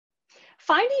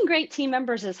Finding great team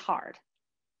members is hard.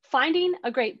 Finding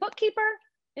a great bookkeeper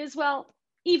is, well,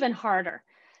 even harder.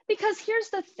 Because here's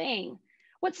the thing,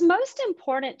 what's most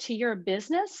important to your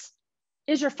business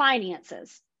is your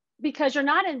finances, because you're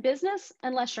not in business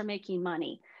unless you're making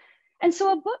money. And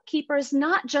so a bookkeeper is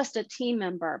not just a team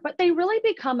member, but they really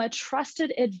become a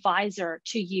trusted advisor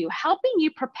to you, helping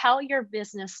you propel your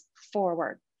business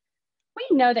forward.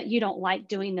 We know that you don't like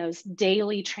doing those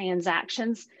daily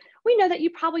transactions. We know that you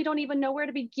probably don't even know where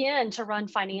to begin to run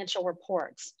financial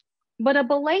reports. But a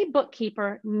Belay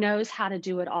bookkeeper knows how to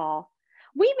do it all.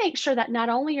 We make sure that not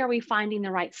only are we finding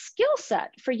the right skill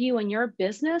set for you and your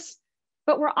business,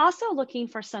 but we're also looking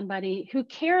for somebody who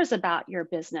cares about your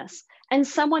business and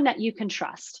someone that you can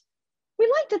trust.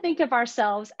 We like to think of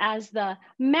ourselves as the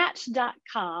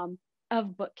Match.com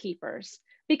of bookkeepers,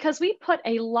 because we put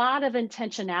a lot of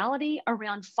intentionality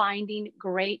around finding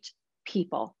great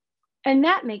people. And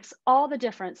that makes all the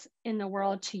difference in the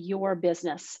world to your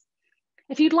business.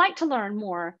 If you'd like to learn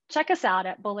more, check us out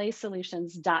at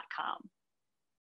belaysolutions.com.